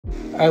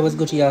Alright, what's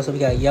Gucci, y'all? So we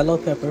got yellow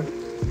pepper,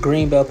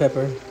 green bell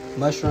pepper,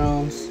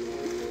 mushrooms,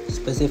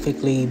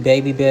 specifically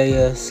baby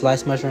bell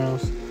sliced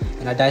mushrooms,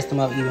 and I diced them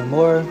up even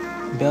more.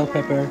 Bell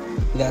pepper.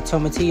 We got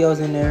tomatillos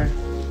in there,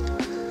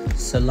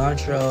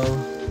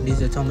 cilantro.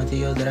 These are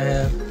tomatillos that I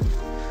have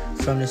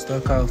from the store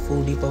called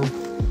Food Depot.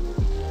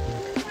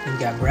 And we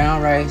got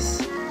brown rice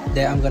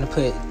that I'm gonna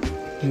put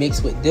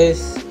mixed with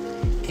this,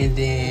 and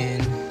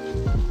then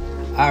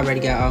I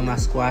already got all my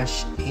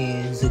squash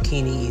and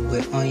zucchini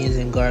with onions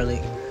and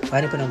garlic. I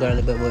didn't put no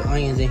garlic, but with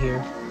onions in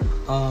here.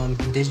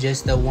 This is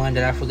just the one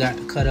that I forgot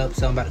to cut up,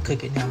 so I'm about to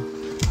cook it now.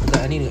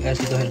 I need to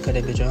actually go ahead and cut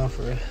that bitch on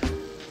for real.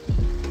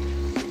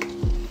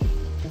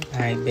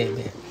 Alright,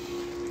 bet.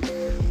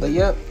 But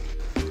yep,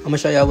 I'm gonna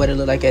show y'all what it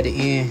look like at the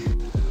end.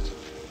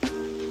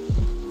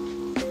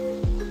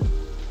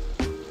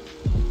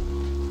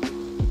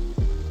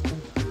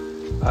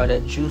 All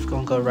that juice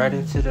gonna go right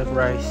into the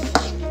rice,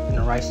 and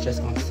the rice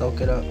just gonna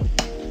soak it up.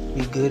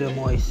 Be good and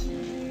moist.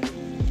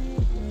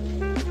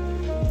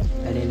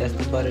 And then that's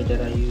the butter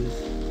that I use.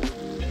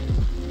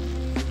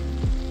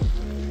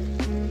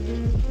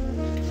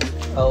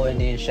 Oh,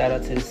 and then shout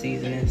out to the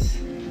seasonings.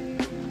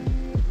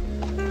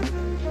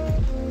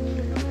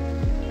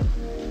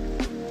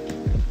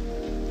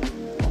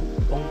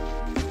 Boom.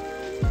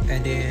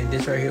 And then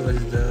this right here was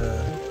the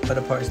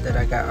other parts that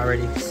I got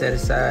already set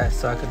aside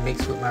so I could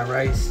mix with my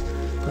rice.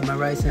 Put my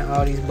rice in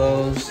all these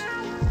bowls.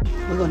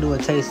 We're gonna do a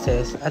taste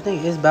test. I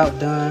think it's about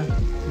done,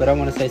 but I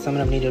want to say some of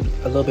them needed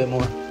a little bit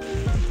more.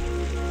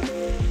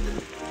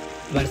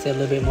 I'm about to say a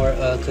little bit more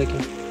cooking.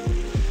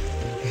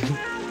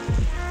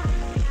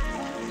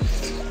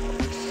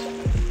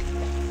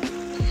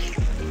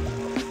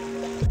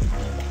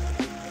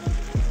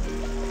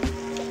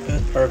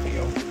 That's perfect,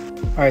 yo.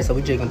 Alright, so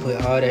we just gonna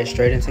put all that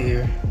straight into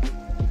here.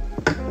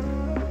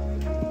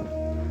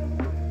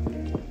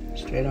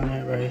 Straight on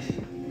that rice.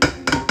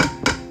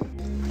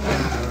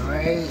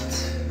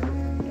 Alright.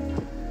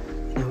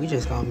 And we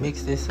just gonna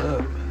mix this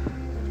up.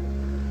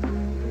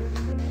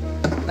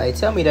 Like,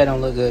 tell me that don't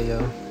look good,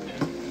 yo.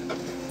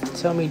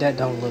 Tell me that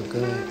don't look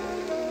good.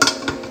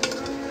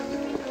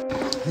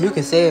 You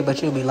can say it,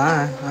 but you'll be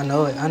lying. I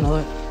know it.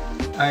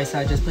 Alright, so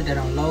I just put that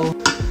on low.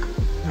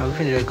 Now we're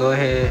gonna go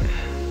ahead,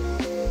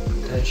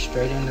 put that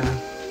straight in there.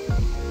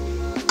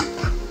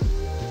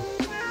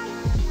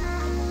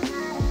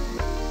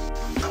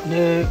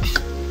 Next.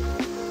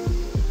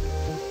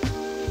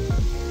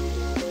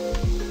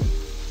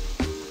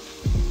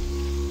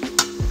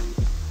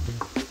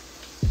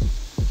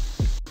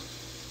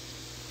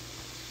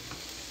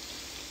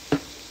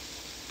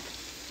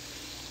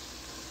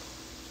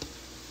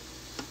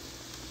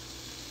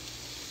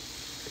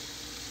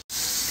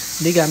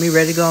 They got me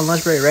ready to go on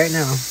lunch break right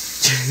now.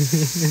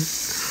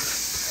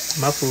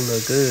 My food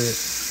look good.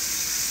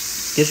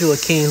 Get you a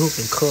king who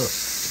can cook.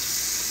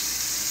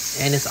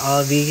 And it's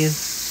all vegan.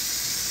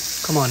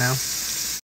 Come on now.